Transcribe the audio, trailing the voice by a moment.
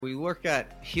We look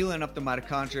at healing up the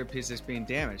mitochondria because it's being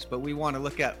damaged, but we want to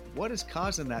look at what is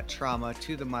causing that trauma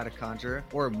to the mitochondria,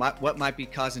 or what might be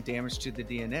causing damage to the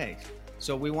DNA.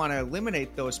 So we want to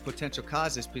eliminate those potential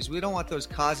causes because we don't want those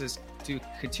causes to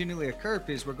continually occur,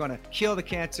 because we're going to kill the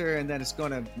cancer and then it's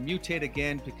going to mutate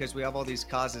again because we have all these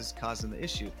causes causing the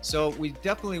issue. So we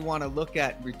definitely want to look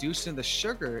at reducing the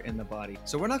sugar in the body.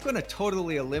 So we're not going to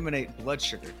totally eliminate blood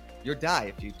sugar. You'll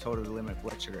die if you totally eliminate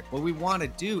blood sugar. What we want to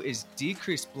do is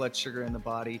decrease blood sugar in the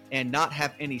body and not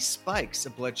have any spikes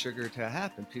of blood sugar to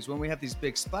happen. Because when we have these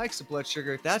big spikes of blood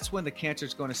sugar, that's when the cancer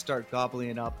is going to start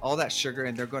gobbling up all that sugar,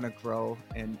 and they're going to grow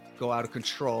and go out of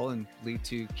control and lead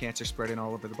to cancer spreading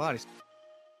all over the body.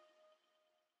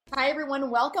 Hi,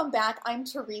 everyone. Welcome back. I'm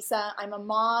Teresa. I'm a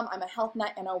mom, I'm a health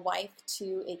nut, and a wife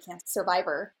to a cancer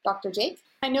survivor, Dr. Jake.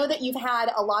 I know that you've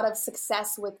had a lot of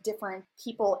success with different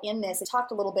people in this. I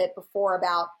talked a little bit before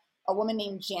about a woman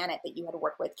named Janet that you had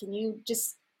worked with. Can you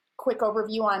just quick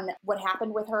overview on what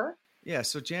happened with her? Yeah,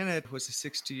 so Janet was a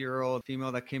 60-year-old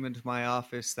female that came into my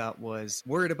office that was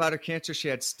worried about her cancer. She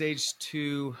had stage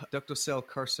 2 ductal cell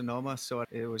carcinoma, so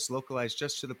it was localized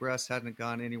just to the breast, hadn't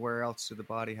gone anywhere else to the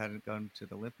body, hadn't gone to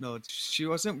the lymph nodes. She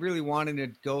wasn't really wanting to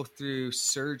go through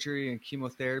surgery and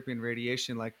chemotherapy and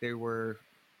radiation like the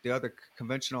other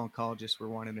conventional oncologists were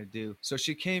wanting to do. So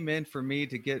she came in for me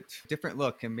to get a different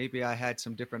look, and maybe I had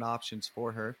some different options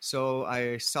for her. So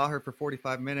I saw her for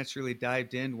 45 minutes, really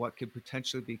dived in what could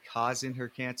potentially be causing her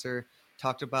cancer,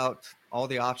 talked about all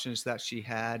the options that she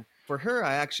had. For her,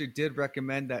 I actually did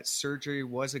recommend that surgery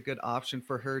was a good option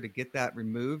for her to get that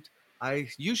removed. I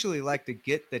usually like to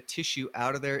get the tissue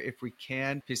out of there if we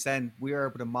can, because then we are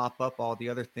able to mop up all the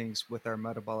other things with our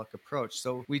metabolic approach.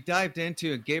 So we dived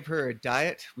into and gave her a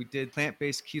diet. We did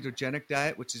plant-based ketogenic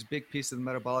diet, which is a big piece of the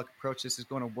metabolic approach. This is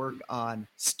going to work on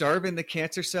starving the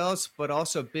cancer cells, but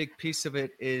also a big piece of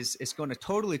it is it's going to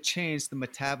totally change the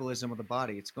metabolism of the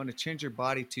body. It's going to change your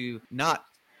body to not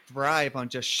thrive on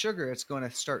just sugar. It's going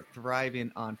to start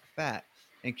thriving on fat.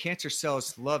 And cancer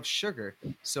cells love sugar.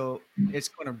 So it's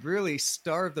going to really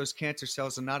starve those cancer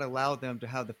cells and not allow them to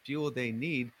have the fuel they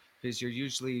need, because you're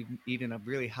usually eating a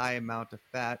really high amount of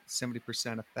fat,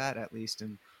 70% of fat at least,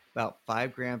 and about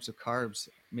 5 grams of carbs,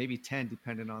 maybe 10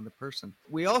 depending on the person.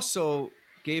 We also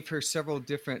gave her several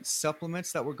different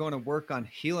supplements that were going to work on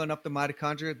healing up the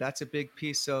mitochondria. That's a big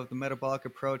piece of the metabolic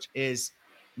approach. Is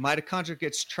mitochondria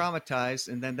gets traumatized,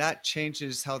 and then that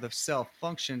changes how the cell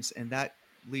functions, and that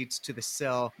leads to the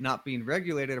cell not being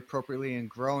regulated appropriately and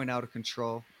growing out of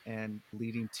control and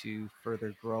leading to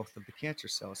further growth of the cancer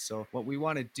cells. So what we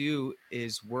want to do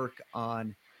is work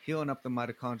on healing up the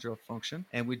mitochondrial function.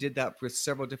 And we did that with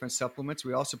several different supplements.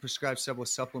 We also prescribed several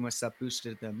supplements that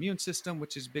boosted the immune system,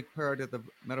 which is a big part of the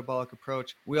metabolic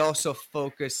approach. We also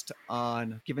focused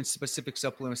on giving specific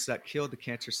supplements that killed the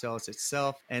cancer cells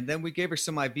itself. And then we gave her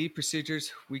some IV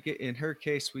procedures. In her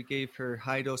case, we gave her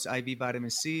high-dose IV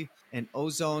vitamin C and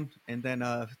ozone, and then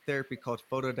a therapy called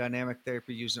photodynamic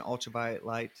therapy using ultraviolet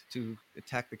light to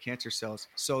attack the cancer cells.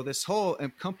 So this whole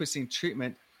encompassing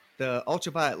treatment, the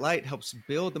ultraviolet light helps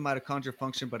build the mitochondrial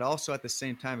function, but also at the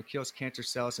same time, it kills cancer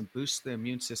cells and boosts the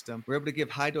immune system. We're able to give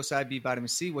high-dose IV vitamin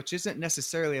C, which isn't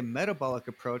necessarily a metabolic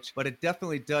approach, but it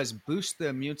definitely does boost the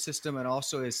immune system and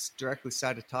also is directly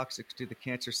cytotoxic to the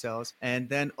cancer cells. And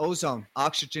then ozone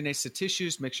oxygenates the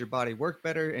tissues, makes your body work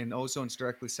better, and ozone is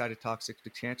directly cytotoxic to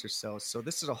cancer cells. So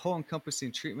this is a whole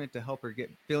encompassing treatment to help her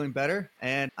get feeling better.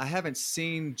 And I haven't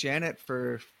seen Janet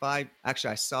for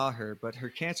actually I saw her, but her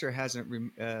cancer hasn't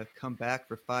come back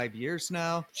for 5 years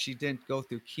now. She didn't go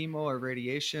through chemo or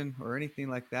radiation or anything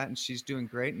like that, and she's doing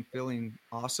great and feeling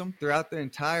awesome. Throughout the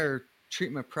entire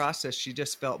treatment process, she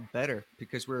just felt better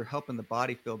because we were helping the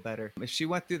body feel better. If she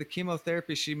went through the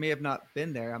chemotherapy, she may have not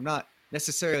been there. I'm not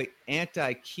necessarily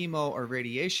anti-chemo or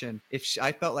radiation.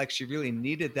 I felt like she really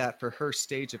needed that for her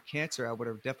stage of cancer, I would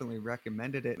have definitely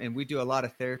recommended it. And we do a lot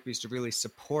of therapies to really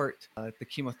support the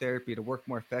chemotherapy to work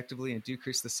more effectively and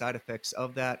decrease the side effects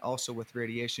of that. Also with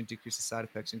radiation, decrease the side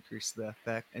effects, increase the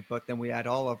effect. But then we add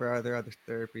all of our other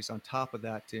therapies on top of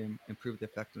that to improve the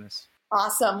effectiveness.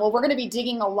 Awesome. Well, we're going to be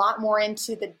digging a lot more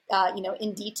into the,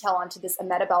 in detail onto this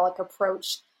metabolic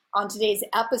approach on today's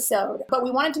episode. But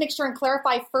we wanted to make sure and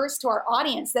clarify first to our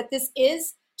audience that this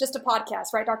is just a podcast,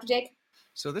 right, Dr. Jake?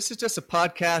 So this is just a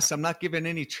podcast. I'm not giving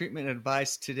any treatment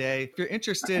advice today. If you're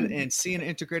interested in seeing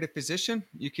an integrative physician,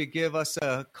 you could give us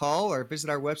a call or visit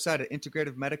our website at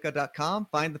integrativemedica.com.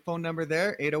 Find the phone number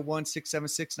there,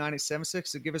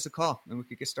 801-676-9876, and give us a call and we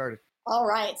could get started. All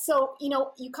right. So,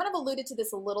 you kind of alluded to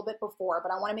this a little bit before,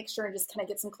 but I want to make sure and just kind of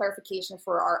get some clarification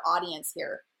for our audience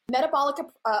here. metabolic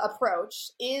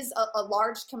approach is a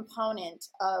large component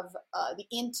of the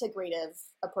integrative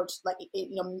approach, like,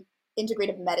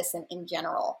 integrative medicine in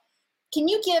general. Can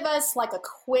you give us like a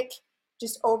quick,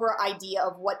 just over idea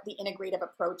of what the integrative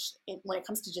approach when it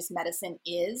comes to just medicine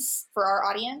is for our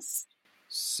audience?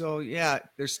 So yeah,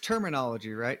 there's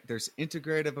terminology, right? There's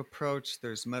integrative approach,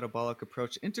 there's metabolic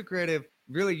approach. Integrative,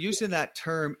 really using that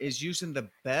term, is using the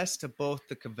best of both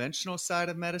the conventional side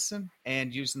of medicine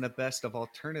and using the best of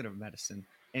alternative medicine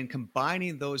and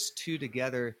combining those two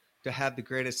together to have the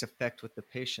greatest effect with the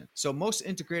patient. So most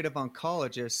integrative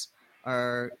oncologists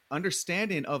are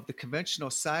understanding of the conventional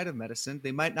side of medicine.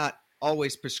 They might not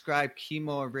always prescribe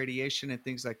chemo or radiation and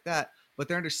things like that, but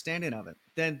their understanding of it.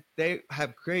 Then they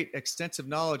have great extensive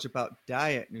knowledge about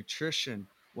diet, nutrition,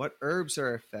 what herbs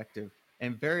are effective,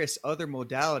 and various other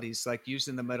modalities like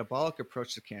using the metabolic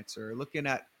approach to cancer, or looking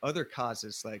at other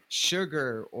causes like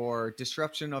sugar or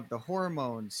disruption of the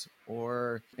hormones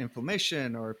or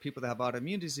inflammation or people that have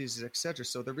autoimmune diseases, etc.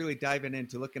 So they're really diving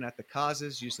into looking at the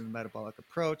causes using the metabolic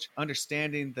approach,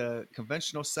 understanding the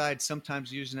conventional side,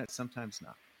 sometimes using it, sometimes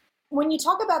not. When you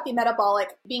talk about the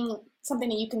metabolic being something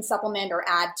that you can supplement or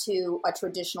add to a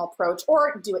traditional approach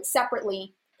or do it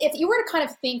separately, if you were to kind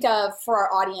of think of, for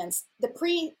our audience, the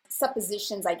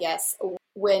presuppositions, I guess,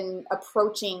 when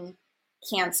approaching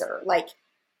cancer, like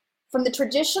from the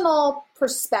traditional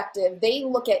perspective, they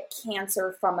look at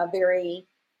cancer from a very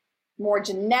more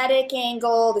genetic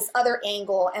angle, this other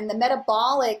angle, and the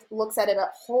metabolic looks at it a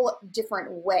whole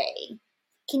different way.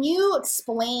 Can you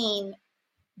explain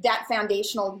that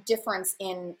foundational difference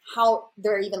in how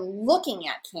they're even looking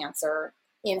at cancer,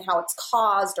 in how it's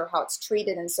caused or how it's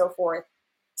treated and so forth,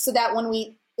 so that when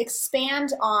we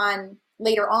expand on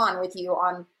later on with you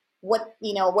on what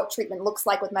treatment looks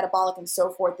like with metabolic and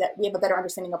so forth, that we have a better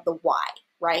understanding of the why,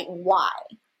 right? Why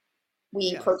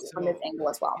we approach it from this angle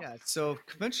as well. Yeah, so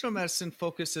conventional medicine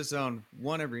focuses on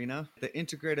one arena. The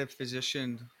integrative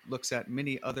physician looks at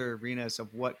many other arenas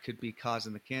of what could be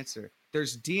causing the cancer.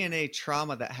 There's DNA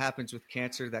trauma that happens with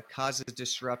cancer that causes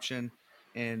disruption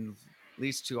and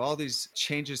leads to all these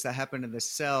changes that happen in the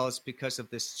cells because of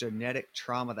this genetic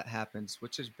trauma that happens,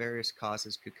 which is various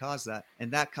causes could cause that. And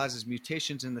that causes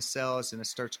mutations in the cells and it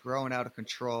starts growing out of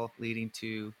control, leading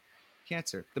to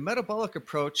cancer. The metabolic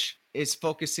approach is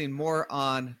focusing more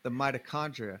on the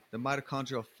mitochondria, the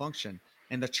mitochondrial function,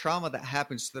 and the trauma that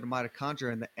happens to the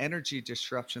mitochondria and the energy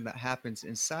disruption that happens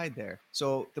inside there.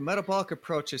 So the metabolic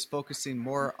approach is focusing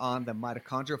more on the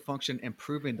mitochondrial function,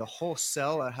 improving the whole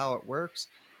cell and how it works.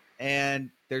 And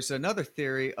there's another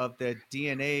theory of the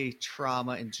DNA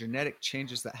trauma and genetic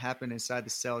changes that happen inside the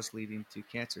cells leading to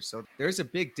cancer. So there's a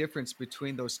big difference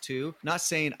between those two. Not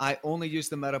saying I only use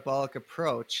the metabolic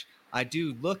approach. I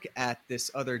do look at this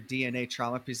other DNA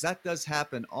trauma because that does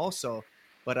happen also.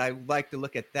 But I like to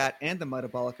look at that and the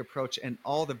metabolic approach and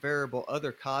all the variable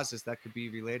other causes that could be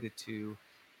related to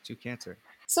cancer.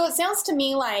 So it sounds to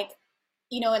me like,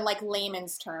 in like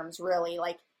layman's terms, really,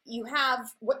 like you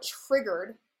have what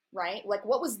triggered, right? Like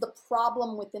what was the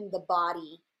problem within the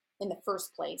body in the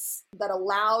first place that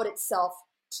allowed itself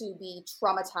to be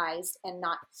traumatized and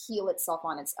not heal itself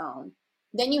on its own.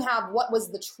 Then you have what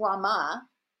was the trauma,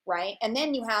 right? And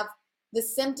then you have the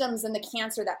symptoms and the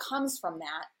cancer that comes from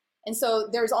that. And so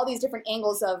there's all these different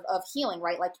angles of healing,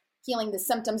 right? Like healing the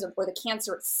symptoms or the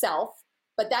cancer itself,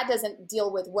 but that doesn't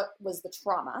deal with what was the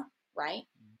trauma, right?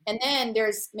 And then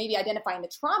there's maybe identifying the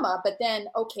trauma, but then,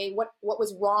 okay, what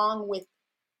was wrong with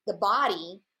the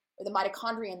body or the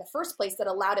mitochondria in the first place that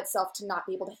allowed itself to not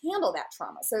be able to handle that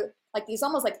trauma? So like these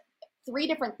almost like three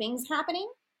different things happening.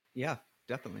 Yeah,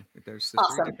 definitely. There's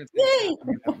awesome. Three different things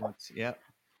happening at once. Yeah.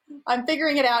 I'm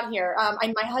figuring it out here.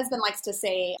 And my husband likes to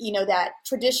say, that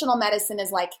traditional medicine is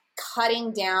like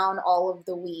cutting down all of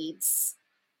the weeds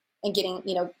and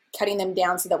cutting them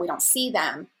down so that we don't see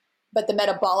them. But the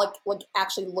metabolic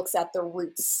actually looks at the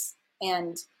roots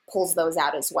and pulls those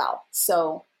out as well.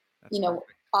 So, that's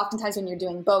perfect. Oftentimes when you're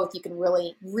doing both, you can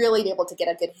really, really be able to get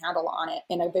a good handle on it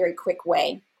in a very quick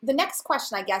way. The next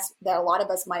question, I guess, that a lot of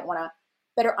us might want to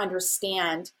better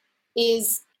understand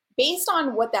is, based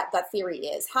on what that theory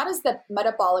is, how does the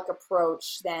metabolic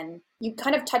approach then, you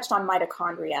kind of touched on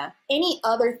mitochondria, any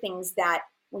other things that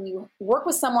when you work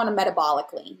with someone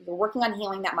metabolically, you're working on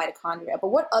healing that mitochondria, but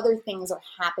what other things are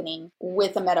happening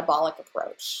with a metabolic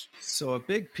approach? So a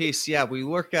big piece, we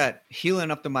look at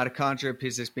healing up the mitochondria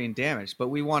because it's being damaged, but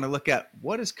we want to look at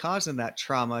what is causing that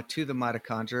trauma to the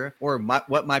mitochondria or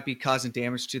what might be causing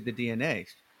damage to the DNA.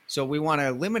 So we want to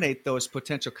eliminate those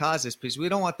potential causes because we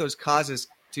don't want those causes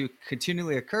to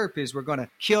continually occur because we're going to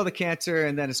kill the cancer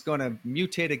and then it's going to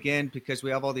mutate again because we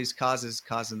have all these causes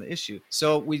causing the issue.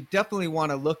 So we definitely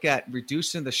want to look at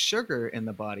reducing the sugar in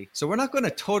the body. So we're not going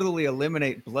to totally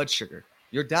eliminate blood sugar.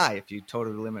 You'll die if you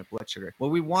totally limit blood sugar.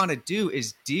 What we want to do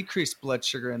is decrease blood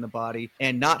sugar in the body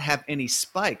and not have any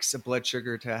spikes of blood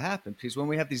sugar to happen. Because when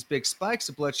we have these big spikes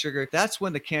of blood sugar, that's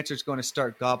when the cancer is going to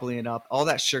start gobbling up all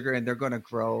that sugar and they're going to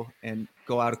grow and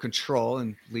go out of control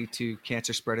and lead to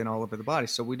cancer spreading all over the body.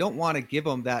 So we don't want to give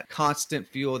them that constant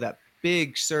fuel, that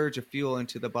big surge of fuel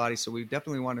into the body. So we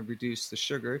definitely want to reduce the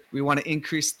sugar. We want to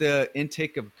increase the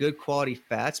intake of good quality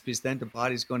fats because then the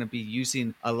body's going to be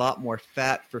using a lot more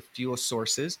fat for fuel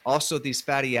sources. Also, these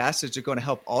fatty acids are going to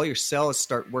help all your cells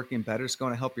start working better. It's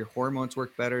going to help your hormones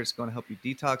work better. It's going to help you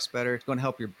detox better. It's going to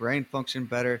help your brain function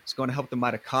better. It's going to help the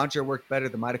mitochondria work better.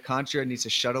 The mitochondria needs to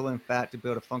shuttle in fat to be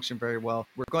able to function very well.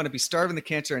 We're going to be starving the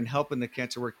cancer and helping the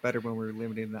cancer work better when we're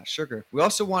eliminating that sugar. We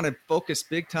also want to focus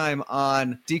big time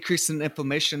on decreasing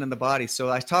inflammation in the body. So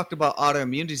I talked about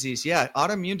autoimmune disease. Yeah,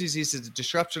 autoimmune disease is a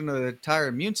disruption of the entire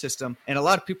immune system. And a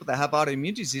lot of people that have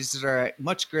autoimmune diseases are at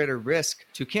much greater risk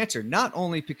to cancer, not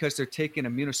only because they're taking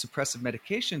immunosuppressive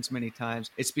medications many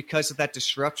times, it's because of that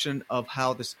disruption of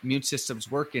how the immune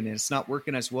system's working and it's not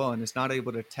working as well and it's not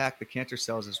able to attack the cancer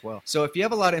cells as well. So if you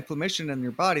have a lot of inflammation in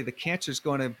your body, the cancer is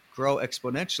going to grow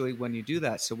exponentially when you do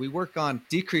that. So we work on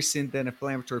decreasing the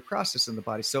inflammatory process in the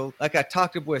body. So like I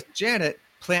talked with Janet,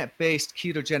 plant-based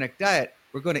ketogenic diet,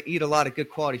 we're going to eat a lot of good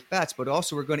quality fats, but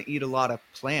also we're going to eat a lot of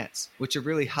plants, which are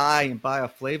really high in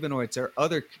bioflavonoids or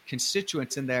other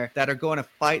constituents in there that are going to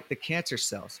fight the cancer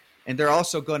cells. And they're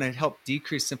also going to help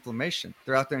decrease inflammation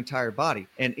throughout their entire body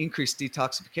and increase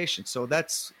detoxification. So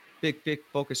that's big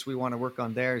focus we want to work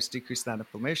on there is decrease that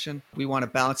inflammation. We want to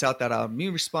balance out that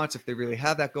immune response if they really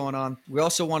have that going on. We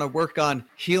also want to work on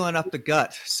healing up the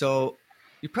gut. So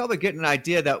you're probably getting an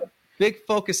idea that big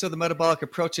focus of the metabolic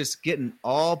approach is getting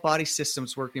all body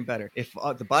systems working better. If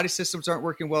the body systems aren't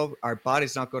working well, our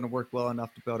body's not going to work well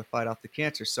enough to be able to fight off the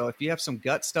cancer. So if you have some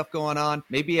gut stuff going on,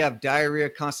 maybe you have diarrhea,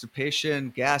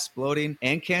 constipation, gas, bloating,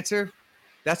 and cancer,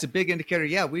 that's a big indicator.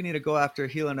 Yeah, we need to go after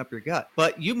healing up your gut.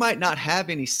 But you might not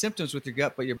have any symptoms with your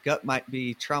gut, but your gut might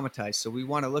be traumatized. So we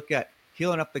want to look at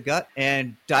healing up the gut,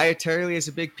 and dietarily is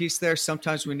a big piece there.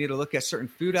 Sometimes we need to look at certain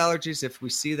food allergies. If we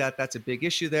see that that's a big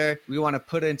issue there, we want to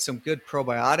put in some good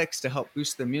probiotics to help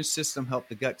boost the immune system, help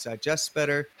the gut digest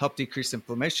better, help decrease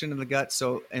inflammation in the gut.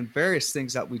 So, and various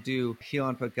things that we do heal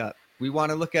up the gut. We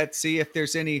want to look at, see if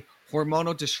there's any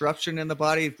hormonal disruption in the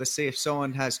body. Let's say if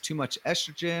someone has too much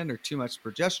estrogen or too much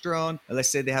progesterone, or let's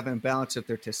say they have an imbalance of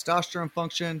their testosterone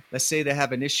function. Let's say they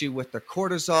have an issue with their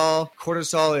cortisol.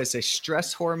 Cortisol is a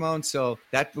stress hormone, so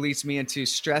that leads me into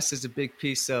stress is a big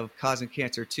piece of causing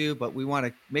cancer too, but we want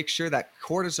to make sure that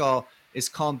cortisol is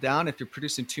calmed down if you're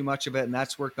producing too much of it, and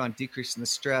that's work on decreasing the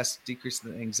stress,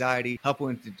 decreasing the anxiety, helping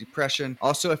with the depression.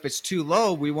 Also, if it's too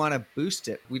low, we want to boost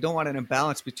it. We don't want an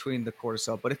imbalance between the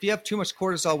cortisol. But if you have too much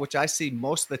cortisol, which I see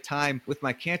most of the time with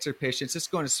my cancer patients, it's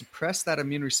going to suppress that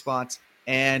immune response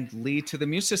and lead to the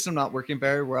immune system not working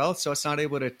very well, so it's not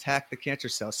able to attack the cancer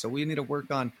cells. So we need to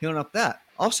work on healing up that.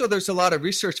 Also, there's a lot of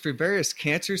research for various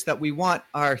cancers that we want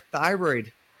our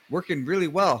thyroid working really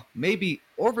well, maybe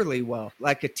overly well.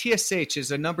 Like a TSH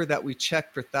is a number that we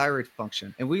check for thyroid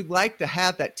function. And we like to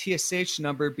have that TSH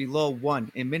number below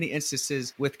 1 in many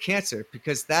instances with cancer,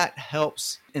 because that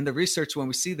helps in the research. When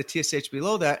we see the TSH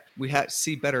below that, we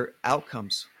see better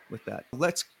outcomes with that.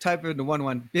 Let's type into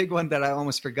one big one that I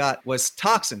almost forgot was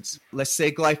toxins. Let's say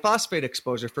glyphosate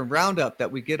exposure from Roundup that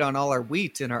we get on all our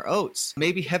wheat and our oats.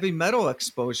 Maybe heavy metal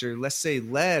exposure, let's say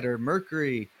lead or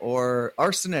mercury or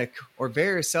arsenic or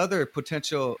various other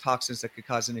potential toxins that could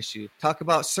cause an issue. Talk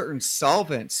about certain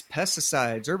solvents,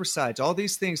 pesticides, herbicides. All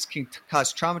these things can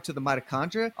cause trauma to the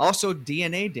mitochondria. Also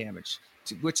DNA damage,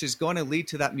 which is going to lead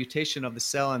to that mutation of the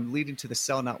cell and leading to the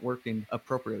cell not working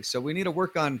appropriately. So we need to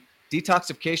work on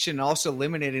detoxification and also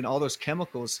eliminating all those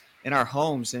chemicals in our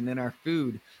homes and in our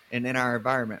food and in our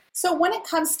environment. So when it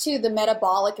comes to the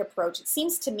metabolic approach, it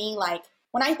seems to me like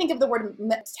when I think of the word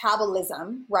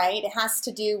metabolism, right, it has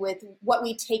to do with what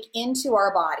we take into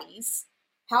our bodies,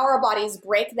 how our bodies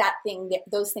break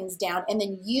those things down, and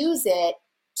then use it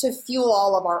to fuel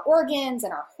all of our organs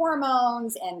and our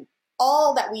hormones and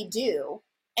all that we do.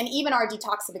 And even our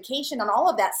detoxification and all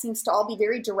of that seems to all be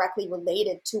very directly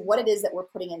related to what it is that we're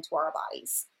putting into our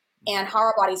bodies and how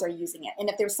our bodies are using it. And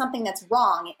if there's something that's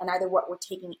wrong in either what we're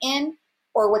taking in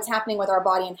or what's happening with our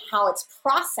body and how it's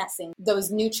processing those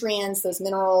nutrients, those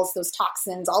minerals, those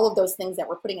toxins, all of those things that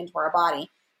we're putting into our body,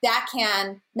 that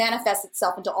can manifest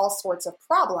itself into all sorts of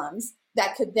problems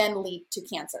that could then lead to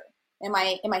cancer. Am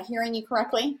I hearing you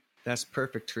correctly? That's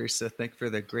perfect, Teresa. Thank you for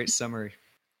the great summary.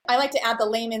 I like to add the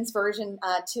layman's version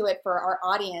to it for our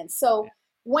audience. So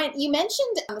when you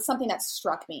mentioned something that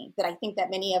struck me that I think that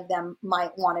many of them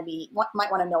might want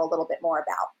to know a little bit more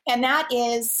about, and that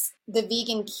is the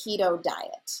vegan keto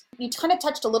diet. You kind of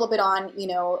touched a little bit on,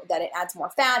 that it adds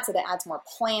more fats, that it adds more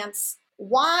plants.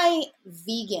 Why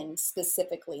vegan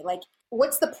specifically? Like,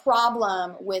 what's the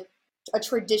problem with a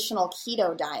traditional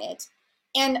keto diet?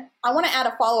 And I want to add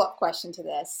a follow-up question to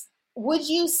this. Would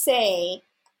you say,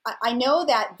 I know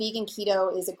that vegan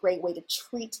keto is a great way to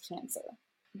treat cancer.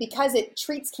 Because it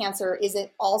treats cancer, is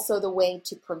it also the way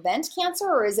to prevent cancer,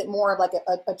 or is it more of like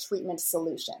a treatment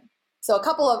solution? So a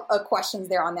couple of questions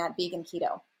there on that vegan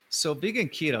keto. So vegan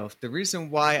keto, the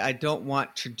reason why I don't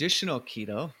want traditional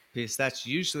keto, because that's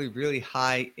usually really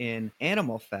high in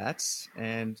animal fats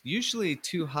and usually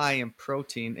too high in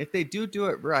protein. If they do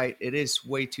it right, it is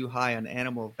way too high on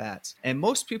animal fats. And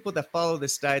most people that follow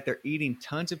this diet, they're eating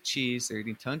tons of cheese, they're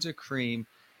eating tons of cream.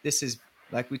 This is,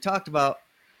 like we talked about,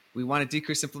 we want to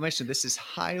decrease inflammation. This is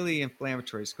highly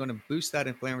inflammatory. It's going to boost that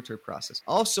inflammatory process.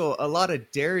 Also, a lot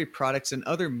of dairy products and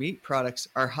other meat products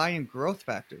are high in growth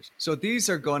factors. So these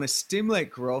are going to stimulate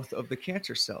growth of the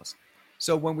cancer cells.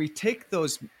 So when we take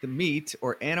the meat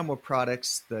or animal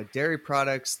products, the dairy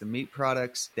products, the meat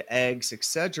products, the eggs,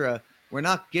 etc., we're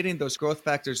not getting those growth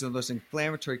factors and those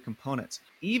inflammatory components.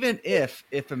 Even if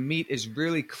a meat is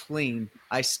really clean,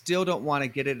 I still don't want to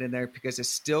get it in there because it's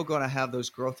still going to have those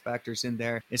growth factors in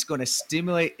there. It's going to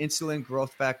stimulate insulin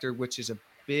growth factor, which is a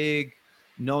big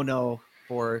no-no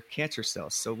for cancer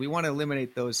cells. So we want to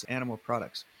eliminate those animal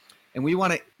products. And we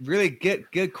want to really get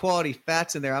good quality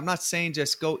fats in there. I'm not saying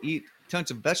just go eat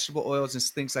tons of vegetable oils and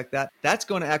things like that. That's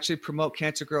going to actually promote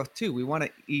cancer growth too. We want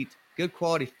to eat good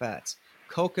quality fats.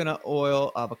 Coconut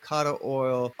oil, avocado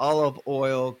oil, olive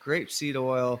oil, grapeseed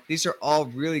oil. These are all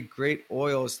really great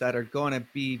oils that are going to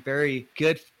be very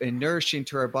good and nourishing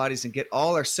to our bodies and get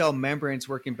all our cell membranes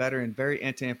working better and very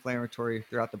anti-inflammatory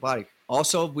throughout the body.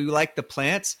 Also, we like the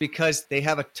plants because they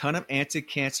have a ton of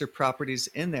anti-cancer properties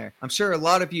in there. I'm sure a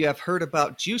lot of you have heard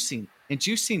about juicing. And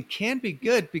juicing can be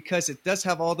good because it does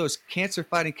have all those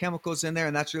cancer-fighting chemicals in there,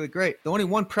 and that's really great. The only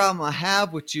one problem I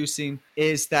have with juicing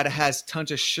is that it has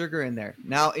tons of sugar in there.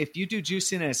 Now, if you do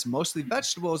juicing and it's mostly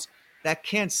vegetables, that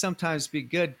can sometimes be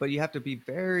good, but you have to be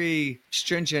very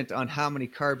stringent on how many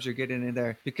carbs you're getting in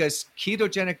there because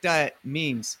ketogenic diet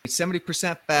means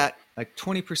 70% fat, like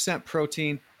 20%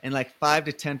 protein, and like 5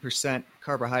 to 10%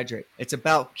 carbohydrate. It's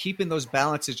about keeping those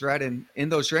balances right in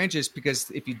those ranges because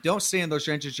if you don't stay in those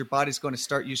ranges, your body's going to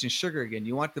start using sugar again.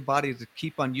 You want the body to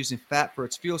keep on using fat for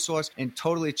its fuel source and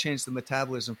totally change the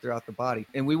metabolism throughout the body.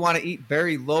 And we want to eat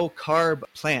very low carb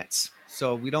plants.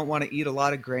 So we don't want to eat a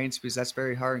lot of grains because that's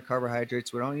very high in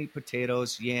carbohydrates. We don't eat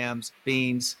potatoes, yams,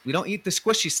 beans. We don't eat the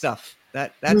squishy stuff.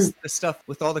 That's the stuff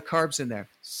with all the carbs in there.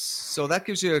 So that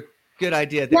gives you a good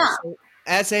idea there. Yeah. So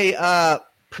as a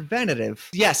preventative,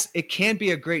 yes, it can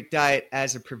be a great diet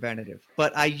as a preventative,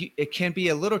 but it can be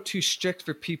a little too strict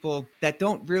for people that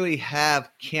don't really have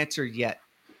cancer yet.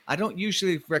 I don't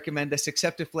usually recommend this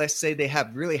except if, let's say, they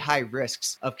have really high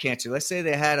risks of cancer. Let's say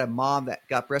they had a mom that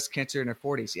got breast cancer in her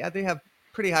 40s. Yeah, they have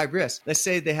pretty high risk. Let's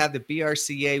say they have the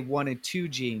BRCA1 and 2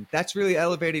 gene. That's really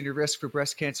elevating your risk for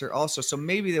breast cancer also. So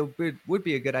maybe it would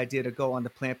be a good idea to go on the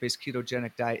plant-based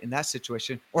ketogenic diet in that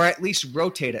situation, or at least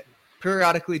rotate it.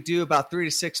 Periodically do about 3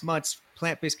 to 6 months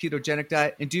plant-based ketogenic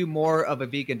diet and do more of a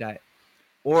vegan diet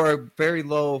or very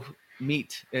low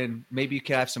meat, and maybe you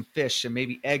can have some fish and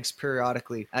maybe eggs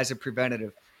periodically as a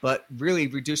preventative, but really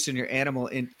reducing your animal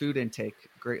food intake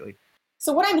greatly.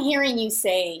 So what I'm hearing you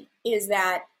say is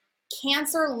that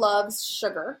cancer loves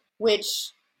sugar,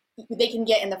 which they can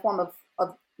get in the form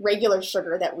of regular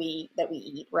sugar that we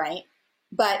eat, right?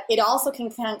 But it also can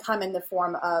come in the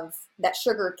form of that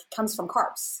sugar comes from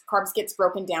carbs. Carbs gets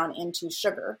broken down into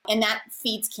sugar, and that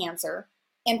feeds cancer.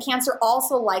 And cancer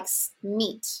also likes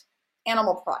meat,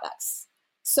 animal products.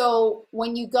 So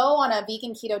when you go on a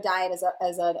vegan keto diet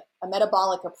as a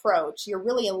metabolic approach, you're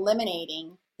really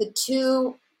eliminating the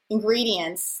two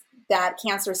ingredients that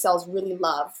cancer cells really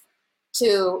love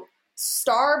to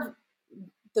starve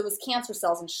those cancer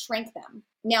cells and shrink them.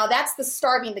 Now that's the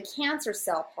starving the cancer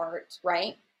cell part,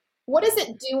 right? What is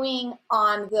it doing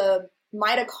on the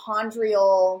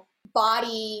mitochondrial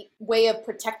body way of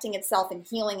protecting itself and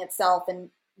healing itself and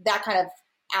that kind of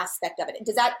aspect of it.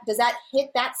 Does that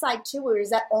hit that side too, or is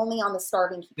that only on the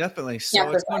starving? Definitely.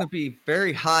 So it's going to be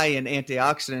very high in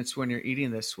antioxidants when you're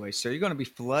eating this way. So you're going to be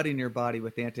flooding your body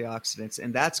with antioxidants,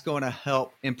 and that's going to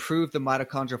help improve the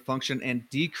mitochondrial function and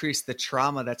decrease the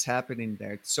trauma that's happening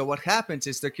there. So what happens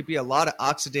is there could be a lot of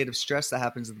oxidative stress that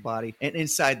happens in the body and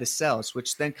inside the cells,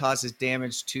 which then causes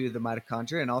damage to the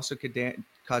mitochondria and also could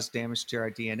cause damage to our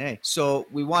DNA. So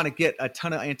we want to get a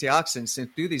ton of antioxidants,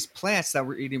 and through these plants that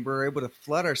we're eating, we're able to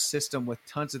flood our system with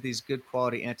tons of these good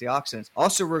quality antioxidants.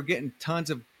 Also, we're getting tons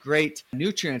of great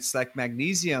nutrients like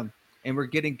magnesium, and we're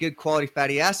getting good quality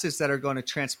fatty acids that are going to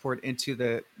transport into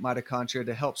the mitochondria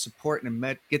to help support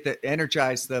and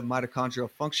energize the mitochondrial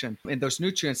function. And those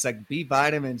nutrients like B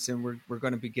vitamins, and we're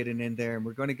going to be getting in there, and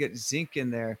we're going to get zinc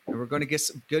in there, and we're going to get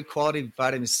some good quality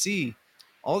vitamin C.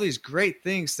 All these great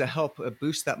things to help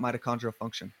boost that mitochondrial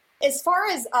function. As far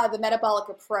as the metabolic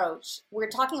approach, we're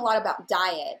talking a lot about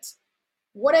diet.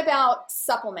 What about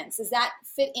supplements? Does that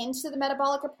fit into the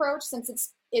metabolic approach,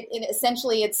 since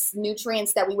essentially it's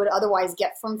nutrients that we would otherwise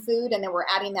get from food, and then we're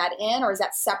adding that in, or is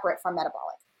that separate from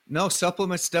metabolic? No,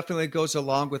 supplements definitely goes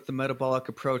along with the metabolic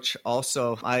approach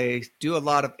also. I do a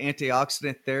lot of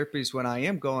antioxidant therapies when I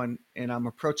am going and I'm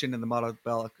approaching in the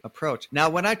metabolic approach. Now,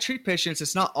 when I treat patients,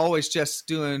 it's not always just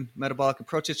doing metabolic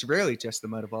approach. It's rarely just the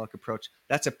metabolic approach.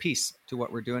 That's a piece to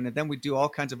what we're doing. And then we do all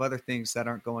kinds of other things that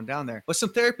aren't going down there. But some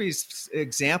therapies,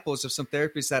 examples of some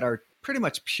therapies that are pretty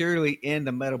much purely in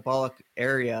the metabolic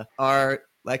area are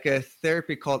like a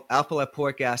therapy called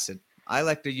alpha-lipoic acid. I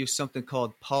like to use something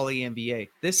called poly-MVA.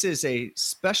 This is a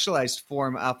specialized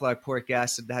form of alpha-lipoic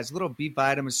acid that has little B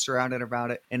vitamins surrounded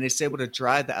around it, and it's able to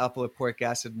drive the alpha-lipoic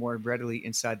acid more readily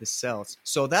inside the cells.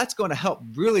 So that's going to help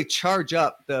really charge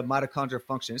up the mitochondrial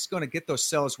function. It's going to get those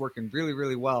cells working really,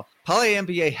 really well.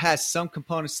 Poly-MVA has some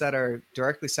components that are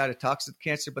directly cytotoxic to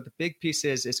cancer, but the big piece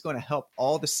is it's going to help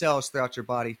all the cells throughout your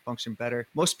body function better.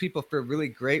 Most people feel really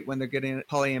great when they're getting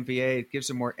poly-MVA. It gives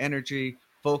them more energy,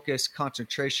 focus,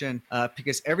 concentration,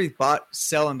 because every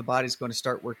cell in the body is going to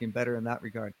start working better in that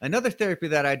regard. Another therapy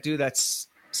that I do that's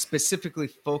specifically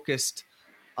focused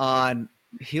on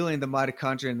healing the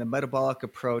mitochondria and the metabolic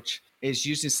approach is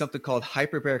using something called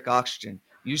hyperbaric oxygen,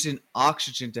 using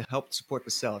oxygen to help support the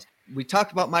cells. We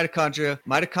talked about mitochondria.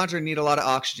 Mitochondria need a lot of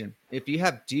oxygen. If you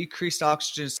have decreased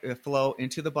oxygen flow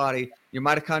into the body, your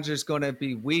mitochondria is going to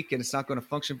be weak and it's not going to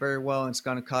function very well, and it's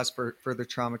going to cause further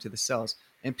trauma to the cells.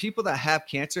 And people that have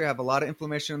cancer have a lot of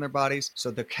inflammation in their bodies. So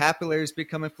the capillaries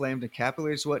become inflamed. And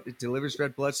capillaries what it delivers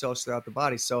red blood cells throughout the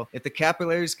body. So if the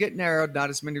capillaries get narrowed, not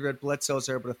as many red blood cells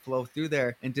are able to flow through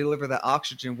there and deliver that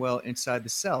oxygen well inside the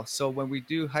cell. So when we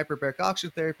do hyperbaric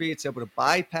oxygen therapy, it's able to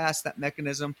bypass that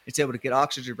mechanism. It's able to get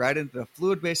oxygen right into the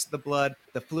fluid base of the blood.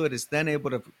 The fluid is then able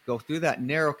to go through that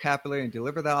narrow capillary and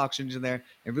deliver that oxygen there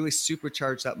and really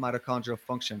supercharge that mitochondrial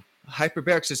function.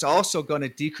 Hyperbarics is also going to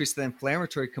decrease the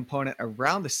inflammatory component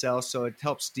around the cell, so it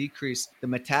helps decrease the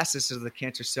metastasis of the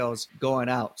cancer cells going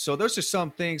out. So those are some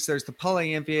things. There's the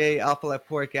poly-MVA,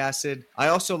 alpha-lipoic acid. I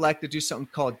also like to do something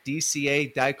called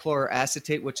DCA,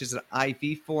 dichloroacetate, which is an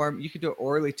IV form. You can do it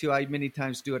orally too. I many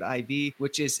times do it IV,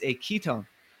 which is a ketone.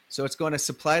 So it's going to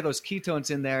supply those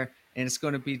ketones in there, and it's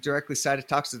going to be directly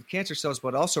cytotoxic to the cancer cells,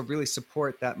 but also really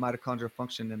support that mitochondrial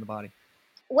function in the body.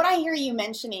 What I hear you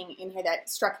mentioning in here that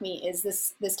struck me is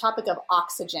this topic of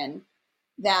oxygen,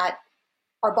 that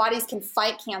our bodies can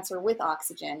fight cancer with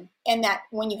oxygen, and that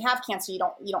when you have cancer, you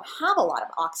don't have a lot of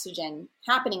oxygen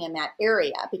happening in that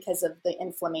area because of the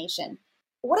inflammation.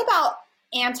 What about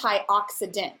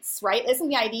antioxidants, right? Isn't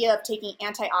the idea of taking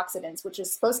antioxidants, which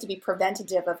is supposed to be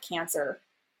preventative of cancer,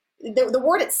 the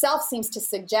word itself seems to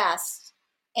suggest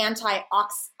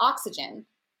antioxygen.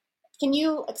 Can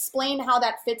you explain how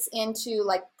that fits into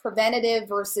like preventative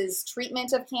versus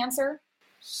treatment of cancer?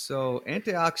 So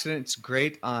antioxidants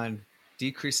great on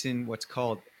decreasing what's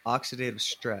called oxidative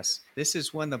stress. This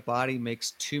is when the body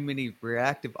makes too many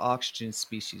reactive oxygen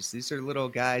species. These are little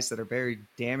guys that are very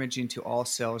damaging to all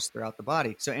cells throughout the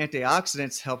body. So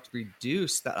antioxidants help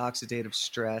reduce that oxidative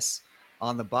stress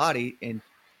on the body and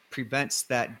prevents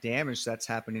that damage that's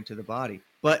happening to the body.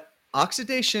 But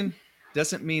oxidation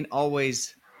doesn't mean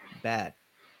always bad.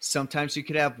 Sometimes you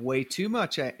could have way too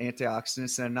much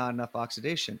antioxidants and not enough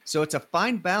oxidation. So it's a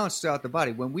fine balance throughout the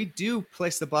body. When we do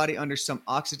place the body under some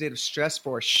oxidative stress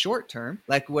for a short term,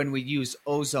 like when we use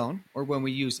ozone or when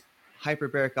we use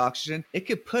hyperbaric oxygen, it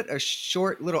could put a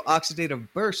short little oxidative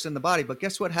burst in the body. But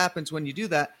guess what happens when you do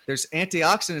that? There's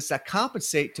antioxidants that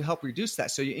compensate to help reduce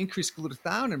that. So you increase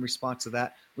glutathione in response to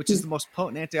that, which is the most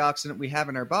potent antioxidant we have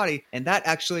in our body. And that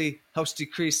actually helps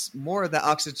decrease more of the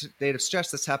oxidative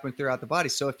stress that's happening throughout the body.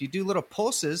 So if you do little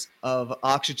pulses of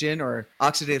oxygen or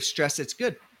oxidative stress, it's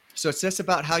good. So it's just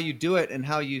about how you do it and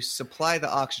how you supply the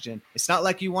oxygen. It's not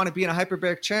like you want to be in a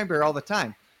hyperbaric chamber all the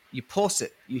time. You pulse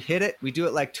it, you hit it. We do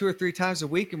it like 2 or 3 times a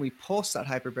week, and we pulse that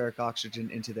hyperbaric oxygen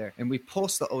into there, and we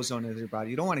pulse the ozone into your body.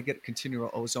 You don't want to get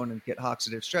continual ozone and get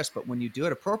oxidative stress, but when you do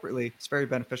it appropriately, it's very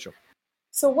beneficial.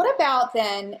 So what about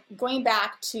then going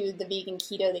back to the vegan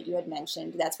keto that you had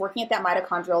mentioned, that's working at that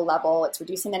mitochondrial level, it's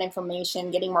reducing that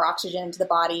inflammation, getting more oxygen into the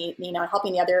body,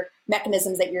 helping the other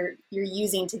mechanisms that you're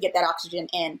using to get that oxygen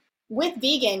in. With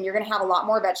vegan, you're going to have a lot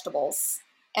more vegetables.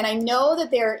 And I know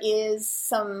that there is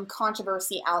some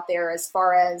controversy out there as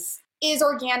far as, is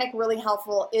organic really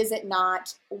helpful? Is it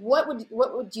not? What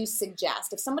would you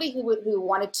suggest if somebody who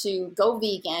wanted to go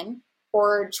vegan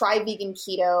or try vegan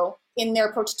keto in their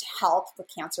approach to health for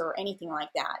cancer or anything like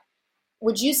that?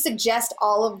 Would you suggest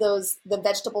all of those, the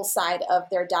vegetable side of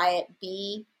their diet,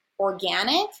 be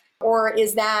organic, or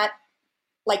is that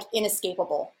like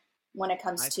inescapable when it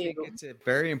comes to? I think it's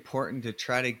very important to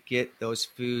try to get those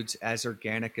foods as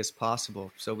organic as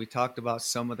possible. So we talked about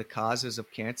some of the causes of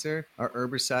cancer are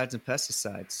herbicides and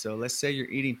pesticides. So let's say you're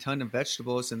eating a ton of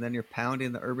vegetables and then you're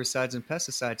pounding the herbicides and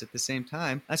pesticides at the same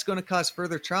time. That's going to cause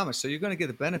further trauma. So you're going to get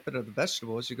the benefit of the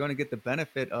vegetables. You're going to get the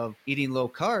benefit of eating low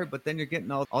carb, but then you're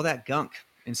getting all that gunk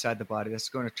inside the body that's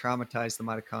going to traumatize the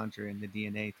mitochondria and the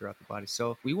DNA throughout the body.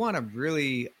 So we want to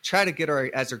really try to get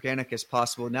as organic as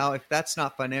possible. Now, if that's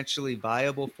not financially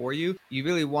viable for you, you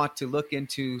really want to look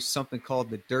into something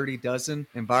called the Dirty Dozen.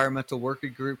 Environmental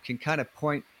Working Group can kind of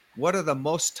point what are the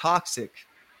most toxic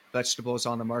vegetables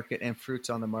on the market and fruits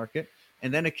on the market.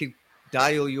 And then it can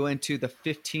dial you into the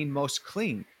 15 most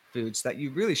clean foods that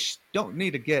you really don't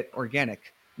need to get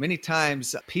organic. Many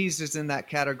times peas is in that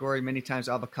category. Many times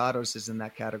avocados is in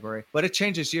that category. But it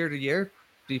changes year to year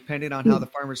depending on how the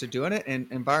farmers are doing it. And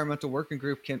Environmental Working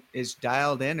Group is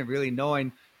dialed in and really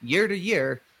knowing year to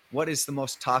year what is the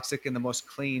most toxic and the most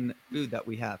clean food that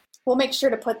we have. We'll make sure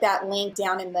to put that link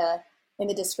down in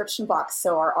the description box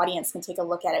so our audience can take a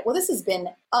look at it. Well, this has been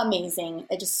amazing.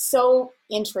 It's just so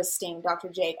interesting, Dr.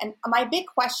 Jake. And my big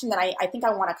question that I think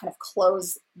I want to kind of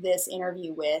close this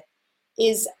interview with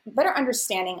is better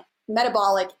understanding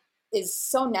metabolic is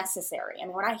so necessary. I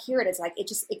mean, when I hear it, it's like,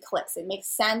 it clicks. It makes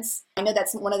sense. I know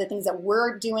that's one of the things that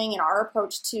we're doing in our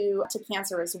approach to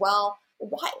cancer as well.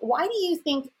 Why do you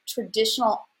think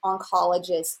traditional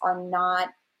oncologists are not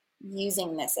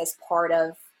using this as part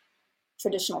of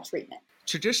traditional treatment?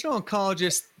 Traditional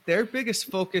oncologists, their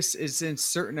biggest focus is in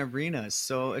certain arenas.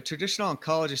 So a traditional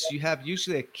oncologist, you have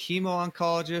usually a chemo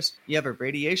oncologist, you have a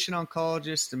radiation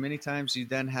oncologist, and many times you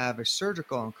then have a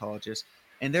surgical oncologist.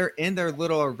 And they're in their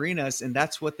little arenas, and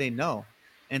that's what they know.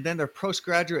 And then their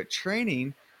postgraduate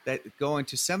training that go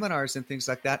into seminars and things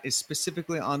like that is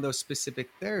specifically on those specific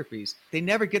therapies. They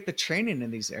never get the training in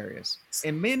these areas.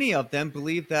 And many of them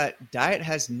believe that diet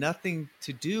has nothing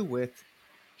to do with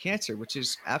cancer, which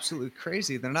is absolutely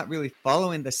crazy. They're not really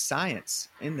following the science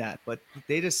in that, but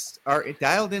they just are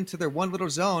dialed into their one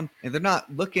little zone, and they're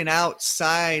not looking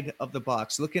outside of the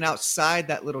box, looking outside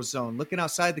that little zone, looking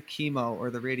outside the chemo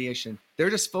or the radiation. They're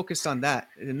just focused on that.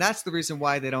 And that's the reason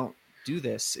why they don't do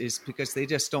this, is because they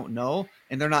just don't know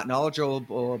and they're not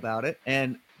knowledgeable about it.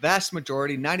 And vast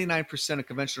majority, 99% of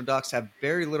conventional docs have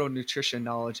very little nutrition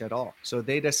knowledge at all. So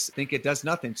they just think it does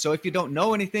nothing. So if you don't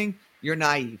know anything, you're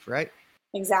naive, right?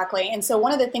 Exactly. And so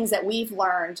one of the things that we've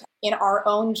learned in our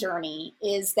own journey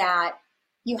is that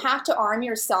you have to arm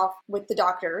yourself with the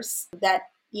doctors that,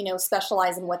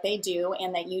 specialize in what they do,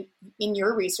 and that you, in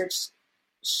your research,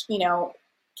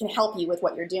 can help you with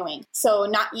what you're doing. So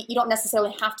you don't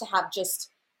necessarily have to have just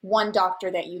one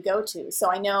doctor that you go to. So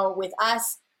I know with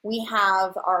us, we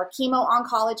have our chemo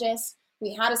oncologist,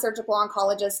 we had a surgical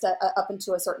oncologist up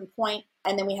until a certain point,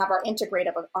 and then we have our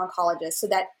integrative oncologist, so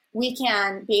that we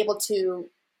can be able to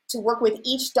work with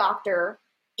each doctor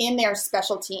in their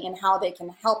specialty and how they can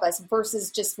help us, versus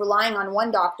just relying on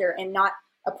one doctor and not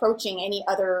approaching any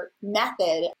other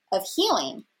method of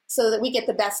healing, so that we get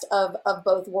the best of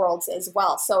both worlds as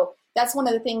well. So that's one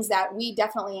of the things that we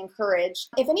definitely encourage.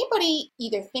 If anybody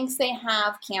either thinks they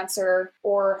have cancer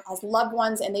or has loved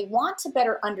ones and they want to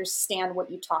better understand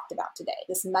what you talked about today,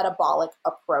 this metabolic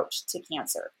approach to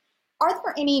cancer, are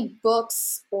there any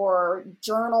books or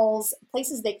journals,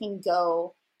 places they can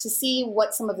go to see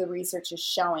what some of the research is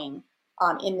showing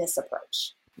in this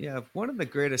approach? Yeah, one of the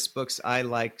greatest books I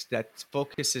liked that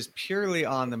focuses purely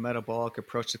on the metabolic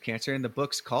approach to cancer, and the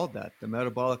book's called that, The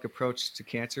Metabolic Approach to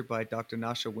Cancer by Dr.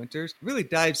 Nasha Winters, really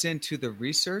dives into the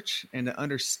research and the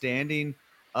understanding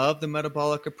of the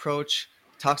metabolic approach,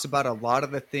 talks about a lot of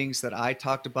the things that I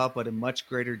talked about, but in much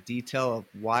greater detail of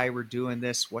why we're doing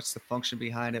this, what's the function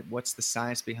behind it, what's the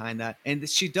science behind that. And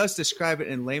she does describe it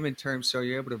in layman terms, so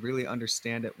you're able to really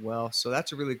understand it well. So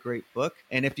that's a really great book.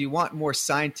 And if you want more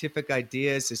scientific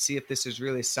ideas to see if this is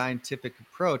really a scientific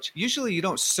approach, usually you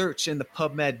don't search in the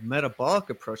PubMed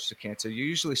metabolic approach to cancer. You're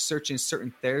usually searching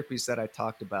certain therapies that I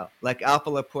talked about, like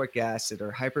alpha lipoic acid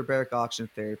or hyperbaric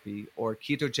oxygen therapy or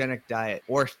ketogenic diet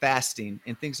or fasting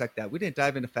and things like that. We didn't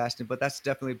dive into fasting, but that's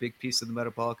definitely a big piece of the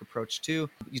metabolic approach too.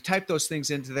 You type those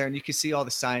things into there and you can see all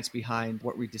the science behind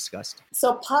what we discussed.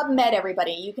 So PubMed,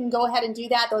 everybody, you can go ahead and do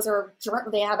that. Those are,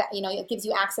 they have, it gives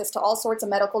you access to all sorts of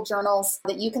medical journals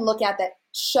that you can look at that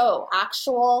show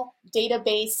actual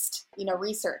data-based,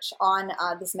 research on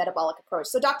this metabolic approach.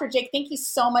 So Dr. Jake, thank you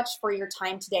so much for your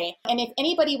time today. And if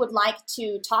anybody would like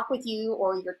to talk with you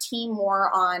or your team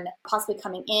more on possibly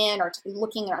coming in or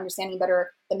looking or understanding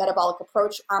better the metabolic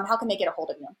approach, how can they get a hold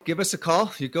of you? Give us a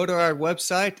call. You go to our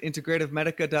website,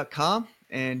 integrativemedica.com,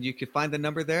 and you can find the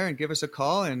number there and give us a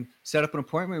call and set up an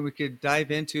appointment. We could dive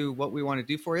into what we want to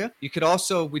do for you. You could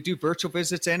also, we do virtual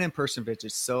visits and in-person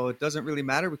visits, so it doesn't really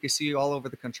matter. We can see you all over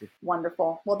the country.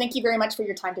 Wonderful. Well, thank you very much for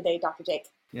your time today, Dr. Jake.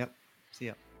 Yep. See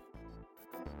ya.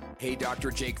 Hey,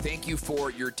 Dr. Jake, thank you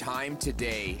for your time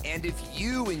today. And if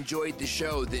you enjoyed the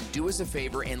show, then do us a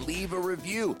favor and leave a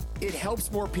review. It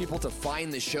helps more people to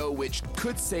find the show, which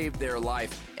could save their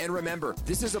life. And remember,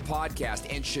 this is a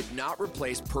podcast and should not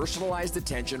replace personalized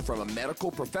attention from a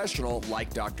medical professional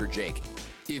like Dr. Jake.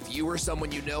 If you or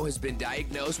someone you know has been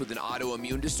diagnosed with an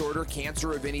autoimmune disorder,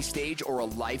 cancer of any stage, or a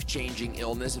life-changing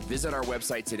illness, visit our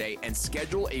website today and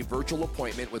schedule a virtual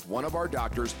appointment with one of our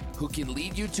doctors who can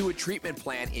lead you to a treatment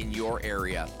plan in your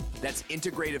area. That's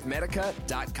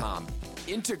integrativemedica.com.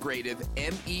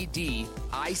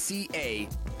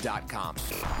 integrativemedica.com.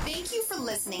 Thank you for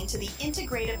listening to the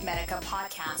Integrative Medica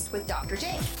podcast with Dr.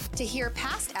 Jake. To hear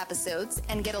past episodes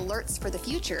and get alerts for the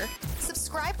future,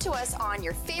 subscribe to us on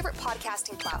your favorite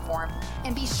podcasting platform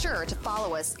and be sure to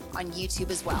follow us on YouTube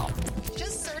as well.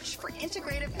 Just search for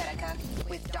Integrative Medica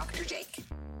with Dr. Jake.